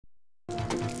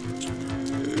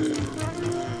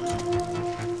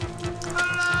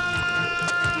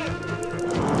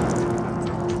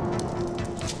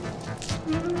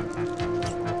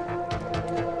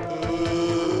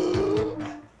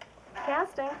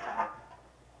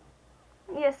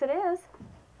Yes, it is.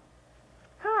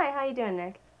 Hi, how you doing,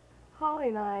 Nick? Holly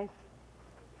and I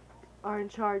are in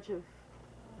charge of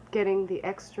getting the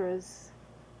extra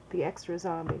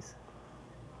zombies.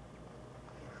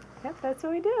 Yep, that's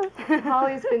what we do.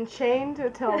 Holly's been chained to a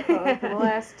telephone for the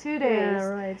last 2 days. Yeah,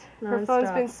 right. Her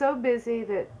phone's been so busy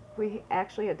that we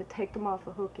actually had to take them off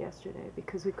the hook yesterday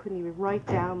because we couldn't even write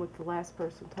down what the last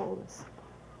person told us.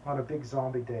 On a big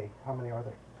zombie day, how many are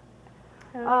there?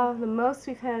 The most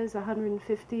we've had is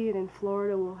 150, and in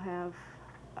Florida we'll have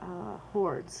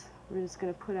hordes. We're just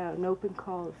going to put out an open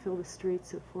call to fill the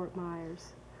streets of Fort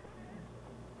Myers.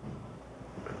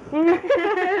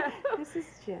 This is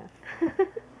Jeff.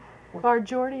 Our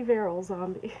Jordy Verrill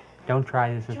zombie. Don't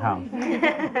try this at home.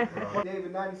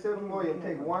 David, 97 more, you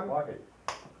take one. Lock it.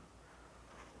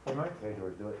 Hey, Mike. Hey,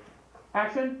 George, do it.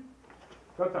 Action.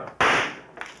 Go time.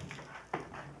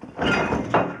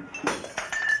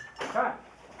 Cut.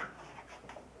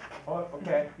 Oh,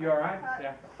 okay. You all right?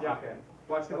 Yeah. Yeah. Okay.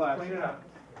 Watch the glass. Clean it up.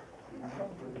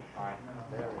 All right.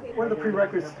 What are the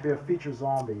prerequisites to be a feature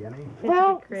zombie? Any?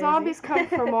 Well, zombies come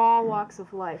from all walks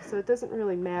of life, so it doesn't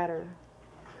really matter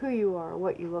who you are,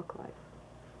 what you look like.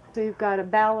 So you've got a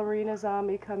ballerina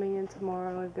zombie coming in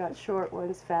tomorrow. We've got short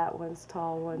ones, fat ones,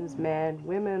 tall ones, men,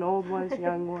 women, old ones,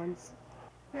 young ones.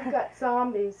 We've got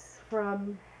zombies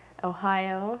from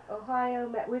Ohio.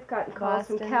 We've gotten calls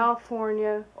from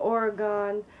California,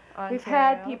 Oregon. Ontario. We've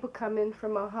had people come in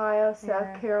from Ohio,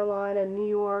 South Carolina, New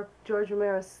York. George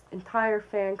Romero's entire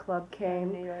fan club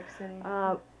came. New York City.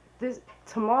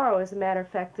 Tomorrow, as a matter of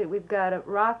fact, we've got a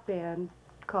rock band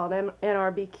called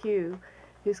NRBQ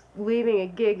who's leaving a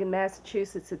gig in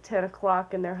Massachusetts at 10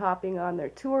 o'clock, and they're hopping on their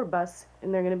tour bus,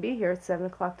 and they're going to be here at 7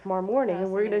 o'clock tomorrow morning,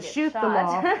 and we're going to shoot them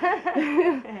all.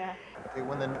 Yeah. Okay,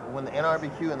 when the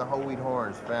NRBQ and the Whole Wheat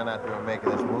Horns found out they were making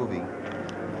this movie,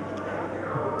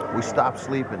 we stopped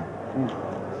sleeping.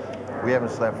 We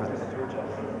haven't slept for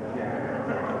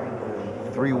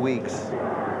 3 weeks.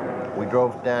 We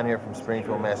drove down here from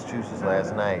Springfield, Massachusetts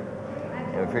last night,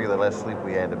 and we figured the less sleep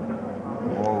we had, the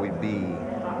more we'd be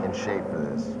in shape for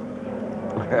this.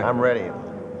 I'm ready.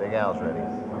 Big Al's ready.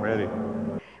 I'm ready.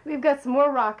 We've got some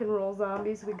more rock and roll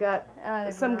zombies. We got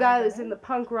some guy that's in the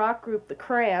punk rock group, the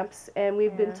Cramps, and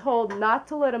we've been told not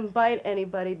to let him bite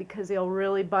anybody because he'll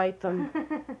really bite them.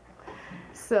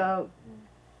 So.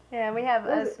 Yeah, we have,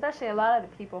 especially a lot of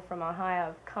the people from Ohio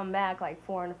have come back like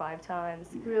 4 and 5 times.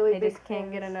 Really they just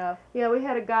can't get enough. Yeah, we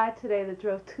had a guy today that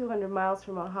drove 200 miles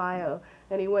from Ohio,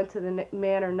 and he went to the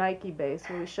Manor Nike base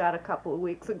where we shot a couple of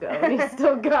weeks ago, and he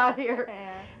still got here.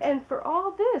 Yeah. And for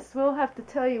all this, we'll have to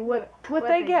tell you what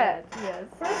they get. Yes.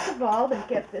 First of all, they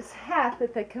get this hat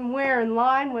that they can wear in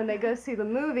line when they go see the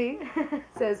movie. It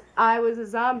says, "I was a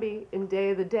zombie in Day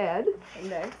of the Dead."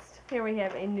 Next. Here we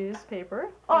have a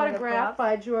newspaper. Autographed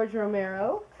by George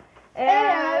Romero.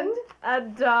 And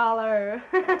 $1.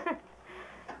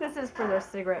 This is for their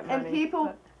cigarette money. And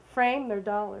people frame their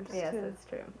dollars, yes, too. that's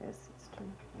true. Yes, it's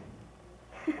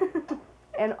true.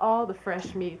 And all the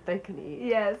fresh meat they can eat.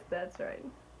 Yes, that's right.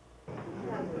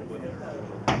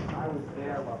 I was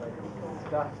there while they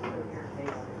discussed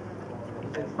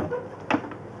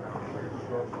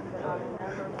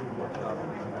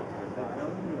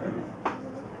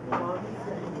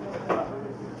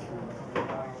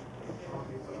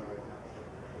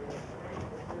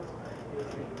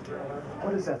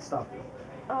What is that stuff?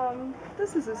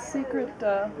 This is a secret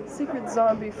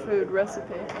zombie food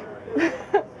recipe.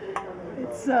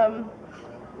 It's, well,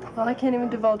 I can't even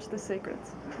divulge the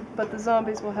secrets, but the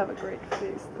zombies will have a great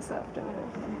feast this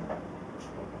afternoon.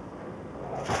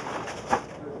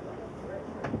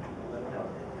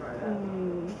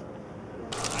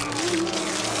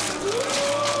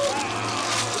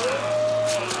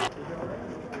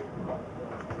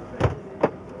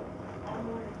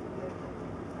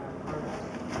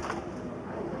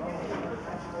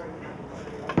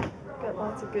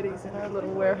 Lots of goodies in our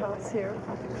little warehouse here.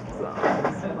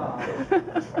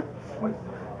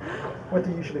 What do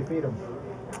you usually feed them?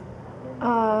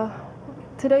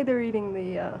 Today they're eating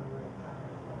the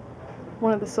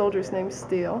one of the soldiers named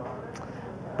Steele,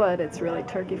 but it's really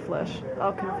turkey flesh,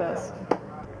 I'll confess.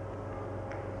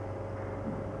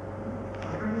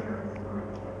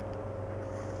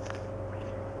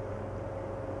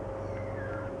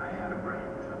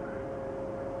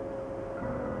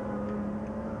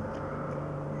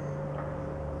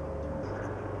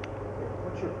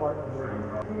 What's your partner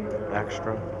movie?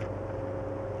 Extra.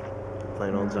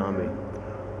 Plain old zombie.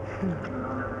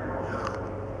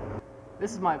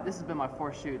 This has been my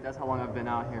 4th shoot. That's how long I've been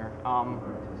out here.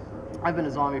 I've been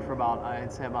a zombie for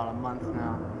I'd say about a month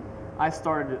now. I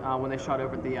started when they shot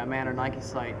over at the Manor Nike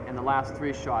site, and the last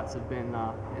 3 shots have been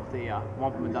at the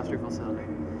Wampum Industrial Facility.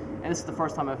 And this is the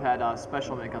first time I've had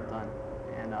special makeup done.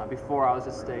 And before I was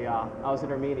just I was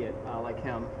intermediate like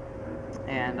him.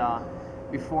 And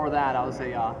before that I was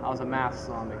a masked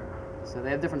zombie. So they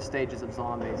have different stages of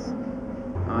zombies.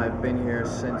 I've been here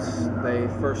since they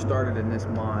first started in this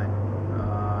mine.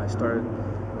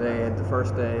 The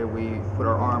first day we put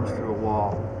our arms through a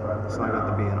wall, so I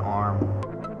got to be an arm.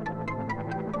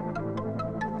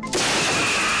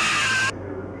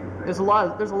 There's a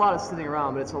lot of sitting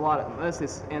around, but it's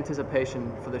this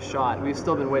anticipation for the shot. We've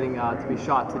still been waiting to be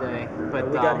shot today, but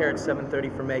we got here at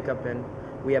 7:30 for makeup, and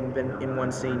we haven't been in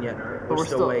one scene yet. But we're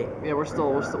still waiting. Yeah, we're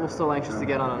still anxious to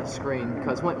get on a screen,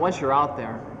 because once you're out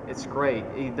there, it's great.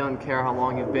 You don't care how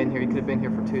long you've been here. You could have been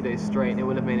here for 2 days straight, and it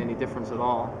wouldn't have made any difference at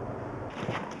all.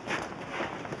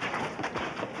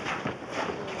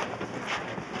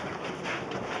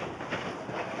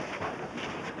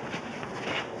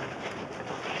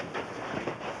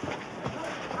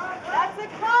 That's a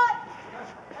cut!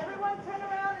 Everyone turn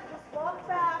around and just walk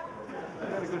back. I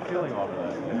had a good feeling off of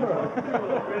that.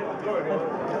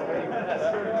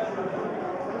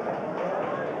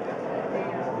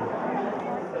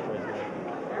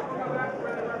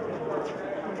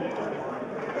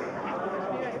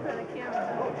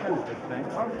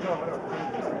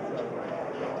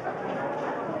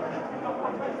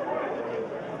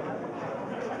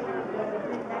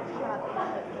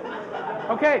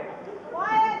 Okay.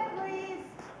 Quiet, please.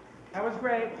 That was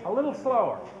great. A little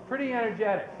slower. Pretty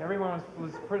energetic. Everyone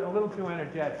was a little too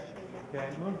energetic. Okay,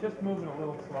 just moving a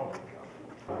little slower.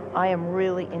 I am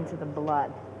really into the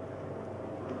blood.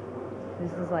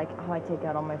 This is like how I take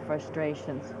out all my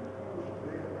frustrations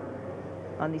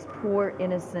on these poor,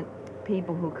 innocent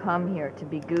people who come here to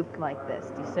be gooped like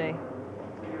this. Do you see?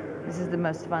 This is the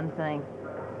most fun thing.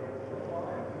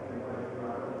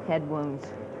 Head wounds,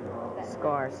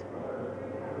 scars.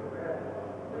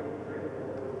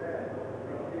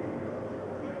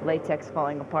 Latex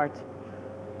falling apart.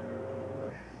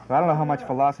 I don't know how much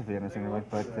philosophy in this anyway,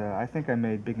 but I think I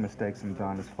made big mistakes in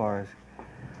Dawn as far as,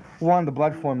 one, the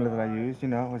blood formula that I used, you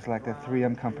know, was like the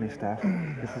 3M company stuff.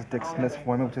 This is Dick Smith's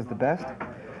formula, which is the best.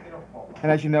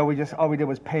 And as you know, all we did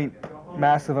was paint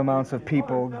massive amounts of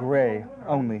people gray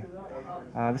only.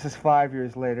 This is 5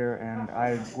 years later, and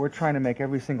we're trying to make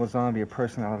every single zombie a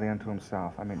personality unto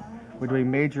himself. I mean, we're doing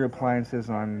major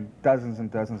appliances on dozens and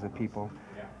dozens of people,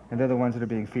 and they're the ones that are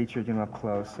being featured, you know, up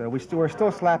close. We're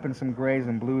still slapping some grays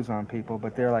and blues on people,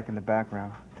 but they're like in the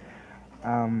background.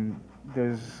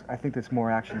 I think there's more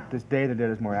action. This Day of the Dead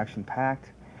is more action-packed.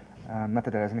 Not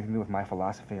that has anything to do with my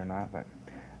philosophy or not, but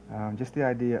just the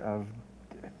idea of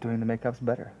doing the makeups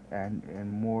better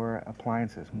and more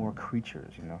appliances, more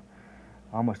creatures, you know.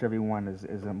 Almost everyone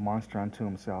is a monster unto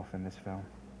himself in this film.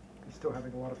 You still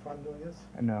having a lot of fun doing this?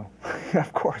 No,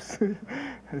 of course.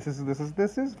 This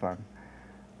is fun.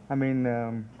 I mean,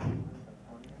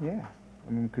 yeah.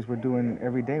 I mean, because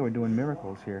every day we're doing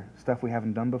miracles here, stuff we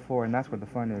haven't done before, and that's where the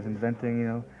fun is, inventing, you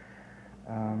know,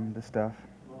 the stuff.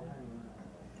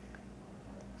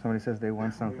 Somebody says they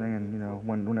want something, and, you know,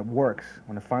 when it works,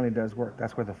 when it finally does work,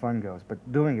 that's where the fun goes. But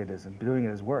doing it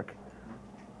is work.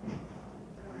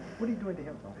 What are you doing to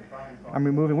him, though? I'm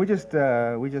removing. We just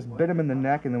bit him in the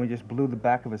neck, and then we just blew the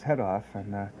back of his head off.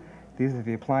 And these are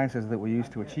the appliances that we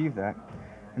used to achieve that.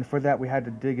 And for that, we had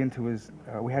to dig into his.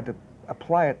 We had to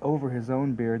apply it over his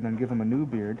own beard, and then give him a new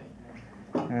beard.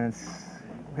 And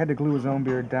we had to glue his own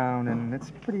beard down, and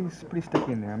it's pretty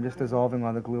sticky in there. I'm just dissolving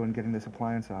all the glue and getting this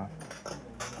appliance off.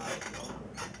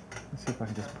 Let's see if I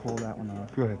can just pull that one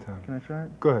off. Go ahead, Tom. Can I try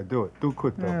it? Go ahead, do it. Do it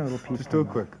quick, though. Yeah, a little piece. Just do it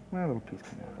quick. Well, a little piece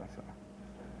come off, that's all.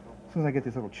 As soon as I get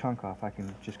this little chunk off, I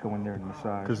can just go in there and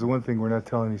massage. Because the one thing we're not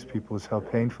telling these people is how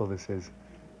painful this is.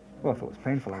 Well, if it was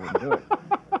painful, I wouldn't do it.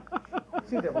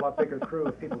 You seem to have a lot bigger crew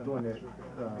of people doing it.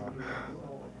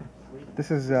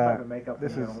 This is makeup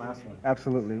this than is the last one.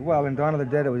 Absolutely. Well, in Dawn of the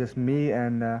Dead, it was just me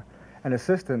and an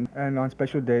assistant, and on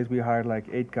special days we hired like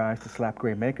 8 guys to slap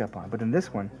gray makeup on. But in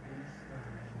this one,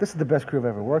 this is the best crew I've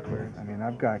ever worked with. I mean,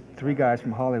 I've got 3 guys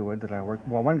from Hollywood that I worked.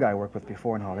 Well, one guy I worked with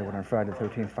before in Hollywood on Friday the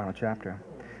 13th, final chapter.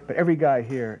 But every guy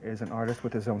here is an artist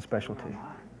with his own specialty,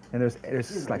 and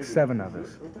there's like 7 of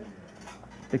us,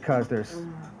 because there's,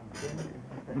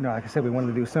 you know, like I said, we wanted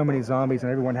to do so many zombies,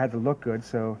 and everyone had to look good,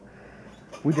 so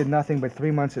we did nothing but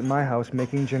 3 months at my house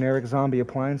making generic zombie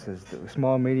appliances,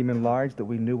 small, medium, and large, that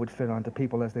we knew would fit onto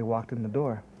people as they walked in the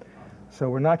door. So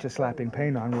we're not just slapping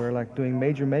paint on, we're like doing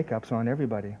major makeups on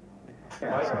everybody.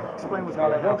 Explain what's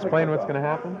going to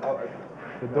happen.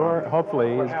 The door,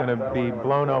 hopefully, is going to be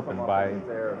blown open by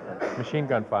machine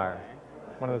gun fire.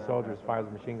 One of the soldiers fires a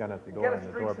machine gun at the door and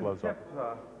the door blows up.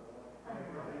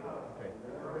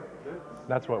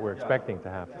 That's what we're expecting to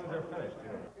happen.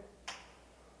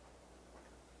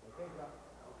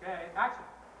 Okay, action.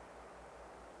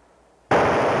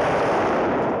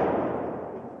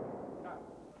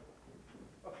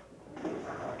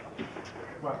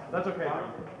 Well, that's okay.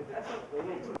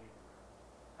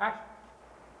 Action.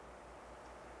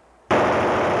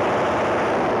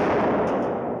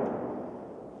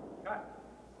 Cut.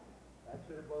 That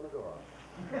should have blown the door off.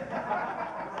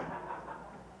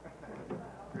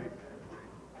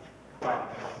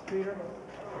 Peter,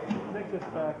 take this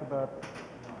back about,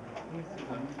 I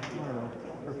don't know,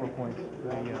 3 or 4 points.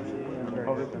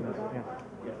 Oh, this one, yeah.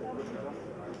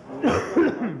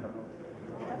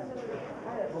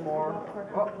 A little more.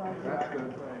 Oh, that's good.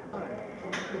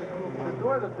 The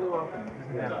door that blew open.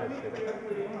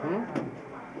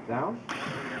 Down?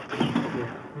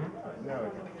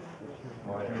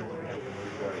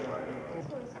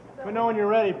 Let me know when you're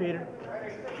ready, Peter.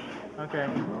 Okay.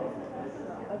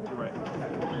 Right.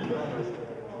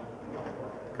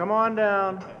 Come on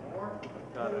down.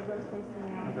 Got it.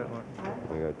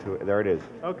 We got two. There it is.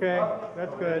 Okay,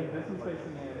 that's good.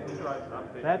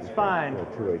 That's fine.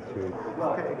 282.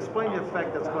 Okay, explain the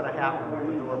effect that's going to happen with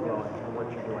the door blowing and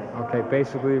what you're doing. Okay,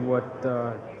 basically what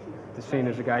the scene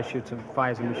is, a guy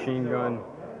fires a machine gun,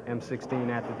 M16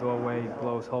 at the doorway,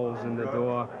 blows holes in the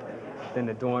door, then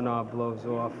the doorknob blows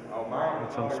off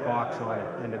with some sparks on it,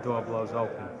 and the door blows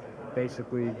open.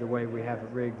 Basically, the way we have it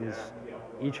rigged is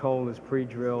each hole is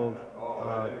pre-drilled.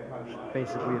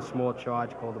 Basically, a small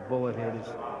charge called a bullet hit is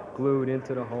glued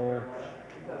into the hole.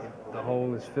 The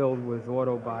hole is filled with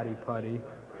auto body putty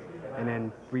and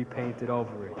then repainted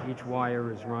over it. Each wire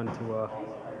is run to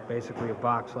basically a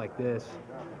box like this,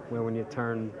 where when you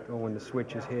turn or when the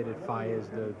switch is hit, it fires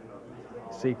the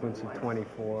sequence of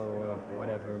 24 or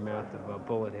whatever amount of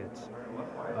bullet hits.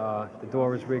 The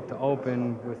door is rigged to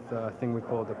open with a thing we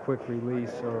call the quick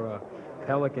release or a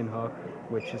pelican hook,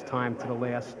 which is timed to the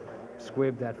last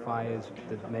squib that fires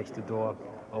that makes the door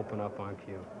open up on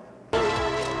cue.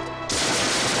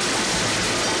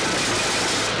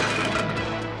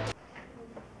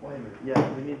 Wait a minute.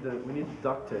 Yeah, we need the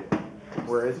duct tape.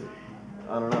 Where is it?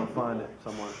 I don't know. Find it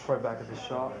somewhere. Right back at the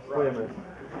shop. Wait a minute.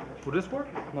 Will this work?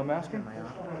 No masking?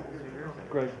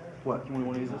 Greg, What? you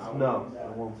want to use this? No,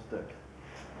 it won't stick.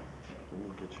 Let me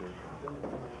get your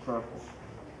purple.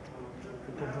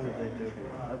 What did they do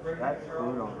here? That's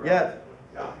glued on. Yes.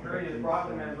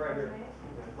 Broccoli man's right here.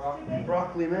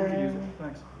 Broccoli man.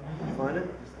 Thanks. Find it?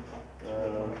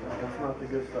 That's not the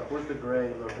good stuff. Where's the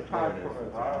gray? There it is.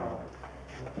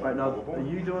 All right, now, are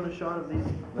you doing a shot of these?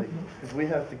 Like, because we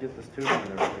have to get this tubing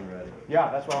and everything ready. Yeah,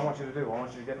 that's what I want you to do. I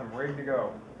want you to get them ready to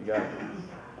go. You got it.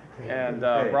 And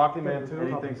Broccoli Man too.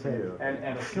 Anything for you. And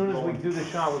as soon as we do the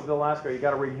shot with Bill Lasco, you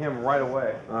got to rig him right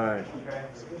away. All right. Okay.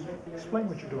 Explain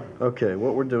what you're doing. Okay,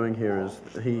 what we're doing here is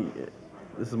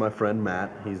this is my friend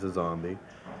Matt. He's a zombie.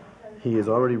 He is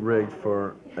already rigged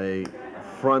for a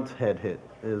front head hit.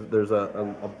 There's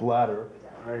a bladder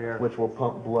right here, which will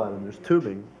pump blood, and there's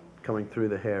tubing coming through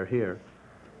the hair here,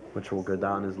 which will go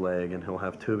down his leg, and he'll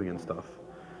have tubing and stuff.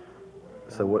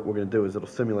 So what we're going to do is it'll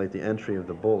simulate the entry of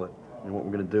the bullet, and what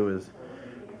we're going to do is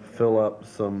fill up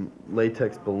some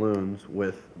latex balloons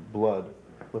with blood,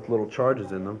 with little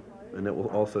charges in them, and it will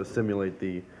also simulate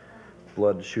the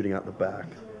blood shooting out the back.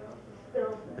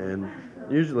 And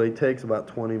usually it takes about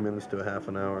 20 minutes to a half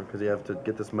an hour, because you have to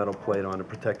get this metal plate on to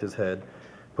protect his head,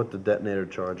 put the detonator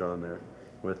charge on there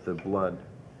with the blood,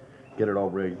 get it all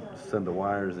rigged, send the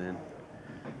wires in.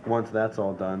 Once that's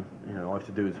all done, all you have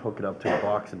to do is hook it up to a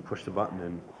box and push the button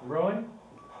in. Rolling.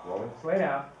 Rolling. Slay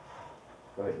down.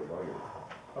 Go ahead, go.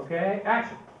 Okay,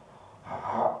 action.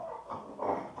 Go.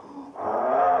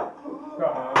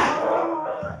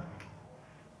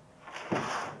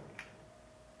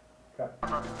 Cut.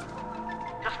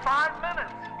 Just 5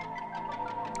 minutes.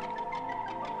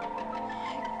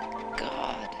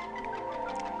 God.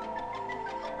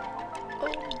 Oh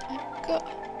my God.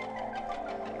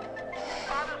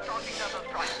 Father's talking down the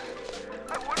strike.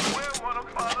 I wouldn't wear one of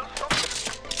Father's socks.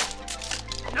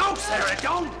 No, Sarah,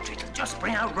 don't. It'll just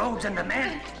bring out Rhodes and the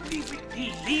men. Leave it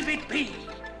be. Leave it be.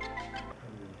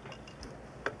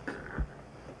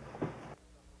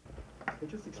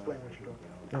 Just explain what you're doing.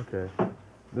 Okay.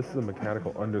 This is a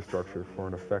mechanical understructure for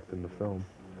an effect in the film.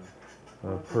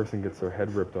 A person gets their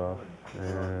head ripped off,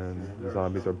 and the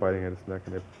zombies are biting at its neck,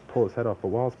 and they pull his head off. But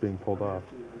while it's being pulled off,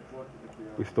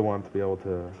 we still want it to be able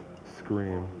to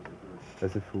scream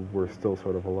as if we're still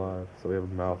sort of alive. So we have a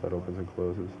mouth that opens and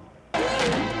closes.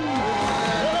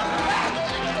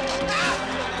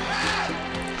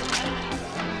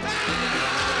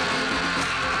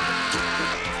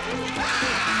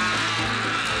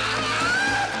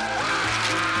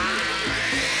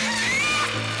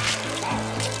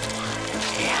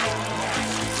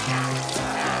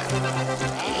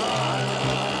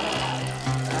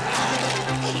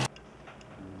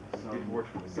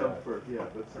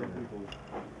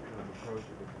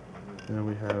 And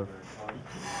we have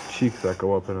cheeks that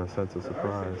go up in a sense of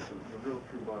surprise. The real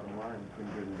true bottom line between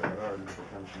good and bad art is the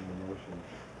tension and emotion.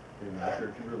 You know, if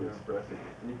you really express it.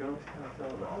 And you can always kind of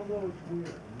tell that. Although it's weird,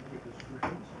 when you get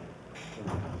descriptions,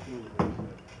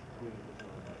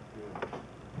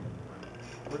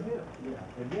 for him,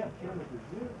 yeah. And yeah, Canada is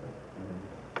good.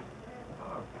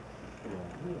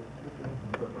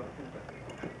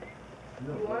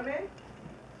 You want him in?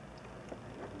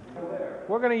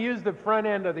 We're going to use the front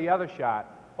end of the other shot,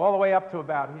 all the way up to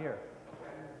about here.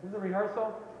 This is a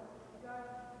rehearsal?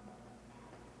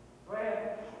 Go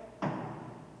ahead.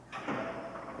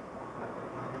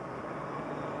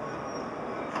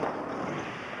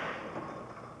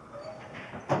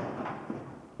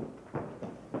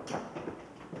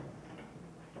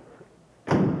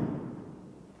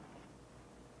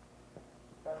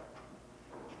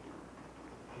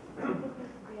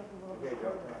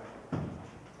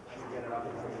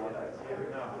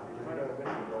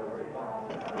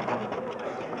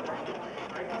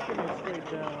 Straight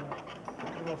down.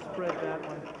 We'll spread that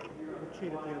one. We'll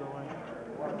cheat it the other way.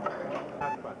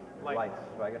 Lights.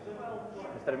 So I guess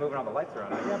instead of moving all the lights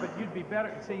around. Yeah, but you'd be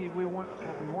better. See, we want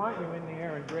you in the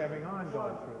air and grabbing on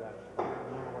going through that.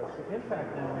 The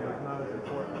impact moment is not as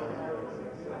important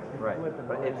as Right.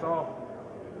 But it's all.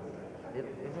 Isn't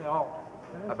it all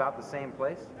about the same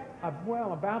place?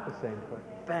 Well, about the same place.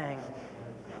 Bang.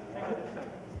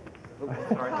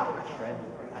 Sorry,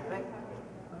 I think.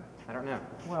 I don't know.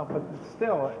 Well, but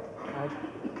still,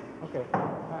 okay.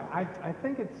 I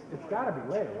think it's got to be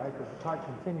later, right? Because the cart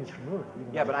continues to move.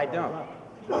 Yeah, but I don't.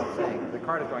 I'm saying the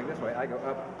cart is going this way. I go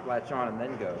up, latch on, and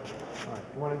then go. All right.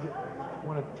 You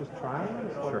want to just try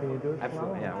it? Or Sure. can you do it?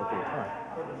 Absolutely. tomorrow? Yeah, we'll do it.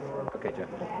 All right. Okay, Jeff.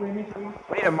 We need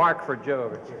We need a mark for Joe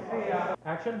over here.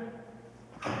 Action.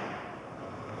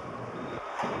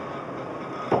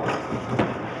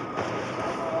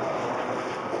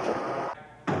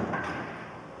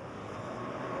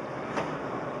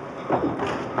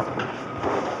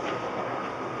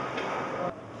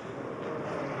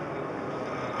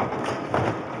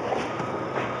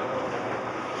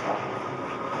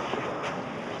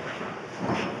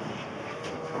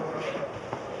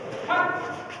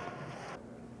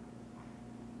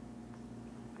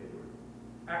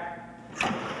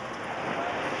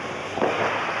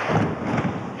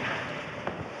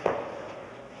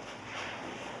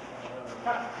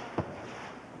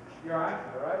 You all right?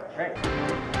 All right. Great.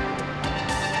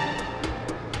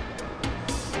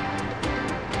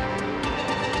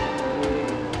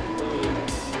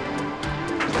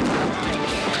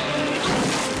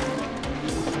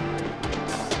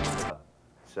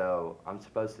 So I'm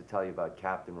supposed to tell you about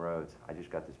Captain Rhodes. I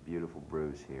just got this beautiful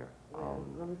bruise here.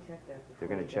 Let me check that. They're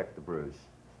going to check the bruise.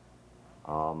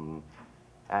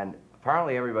 And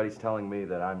apparently everybody's telling me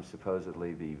that I'm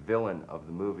supposedly the villain of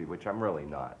the movie, which I'm really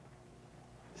not.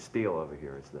 Steele over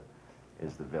here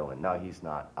is the villain. No, he's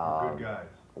not. We're good guys.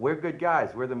 We're good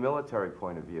guys. We're the military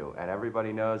point of view. And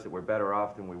everybody knows that we're better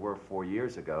off than we were 4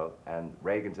 years ago, and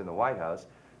Reagan's in the White House.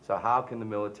 So how can the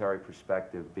military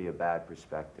perspective be a bad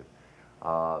perspective?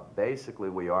 Basically,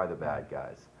 we are the bad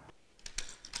guys.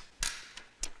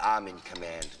 I'm in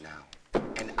command now,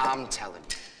 and I'm telling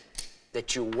you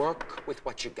that you work with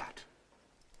what you got.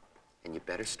 And you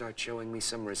better start showing me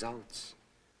some results,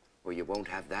 or you won't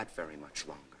have that very much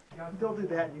longer. They'll do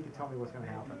that and you can tell me what's going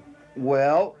to happen.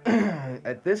 Well,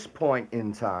 at this point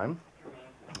in time,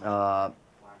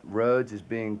 Rhodes is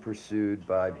being pursued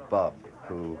by Bub,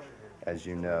 who, as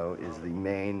you know, is the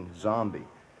main zombie.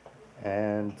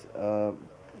 And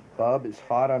Bub is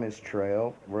hot on his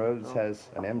trail. Rhodes has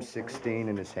an M16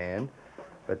 in his hand,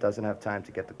 but doesn't have time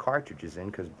to get the cartridges in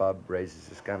because Bub raises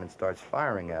his gun and starts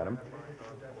firing at him.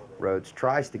 Rhodes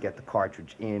tries to get the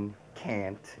cartridge in,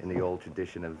 can't, in the old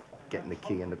tradition of getting the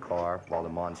key in the car while the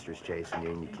monster's chasing you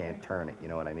and you can't turn it, you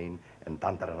know what I mean? And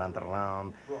dun dun dun dun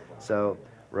dun. So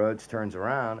Rhodes turns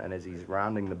around, and as he's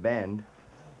rounding the bend,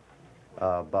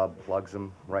 Bub plugs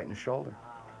him right in the shoulder.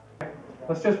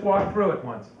 Let's just walk through it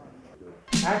once.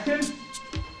 Action.